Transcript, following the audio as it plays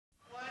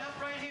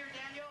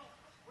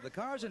The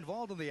cars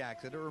involved in the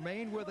accident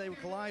remained where they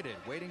collided,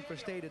 waiting for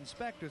state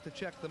inspectors to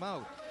check them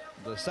out.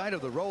 The sight of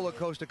the roller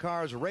coaster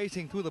cars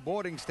racing through the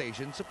boarding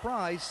station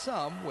surprised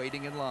some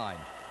waiting in line.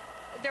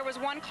 There was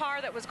one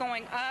car that was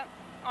going up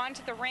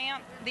onto the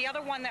ramp. The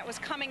other one that was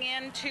coming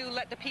in to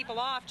let the people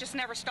off just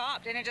never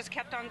stopped, and it just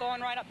kept on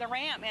going right up the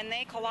ramp, and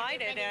they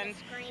collided, and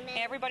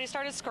everybody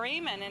started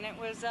screaming, and it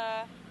was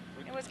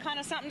kind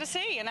of something to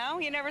see, you know?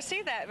 You never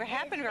see that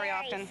happen very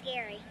often. Very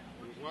scary.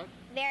 What?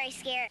 Very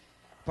scary.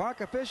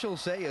 Park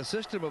officials say a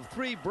system of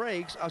 3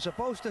 brakes are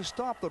supposed to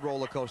stop the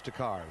roller coaster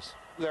cars.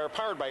 They're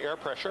powered by air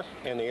pressure,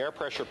 and the air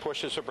pressure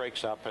pushes the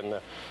brakes up,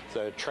 and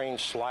the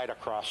trains slide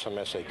across them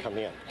as they come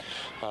in.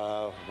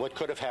 What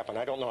could have happened,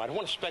 I don't know. I don't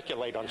want to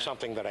speculate on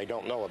something that I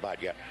don't know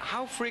about yet.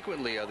 How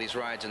frequently are these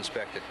rides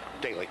inspected?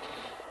 Daily.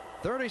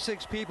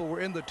 36 people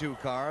were in the 2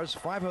 cars.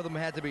 5 of them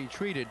had to be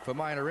treated for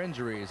minor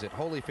injuries at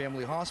Holy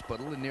Family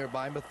Hospital in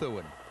nearby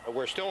Methuen.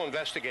 We're still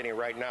investigating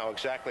right now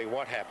exactly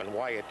what happened,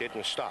 why it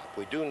didn't stop.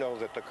 We do know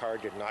that the car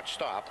did not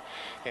stop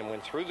and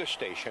went through the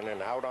station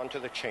and out onto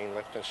the chain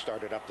lift and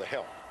started up the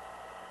hill.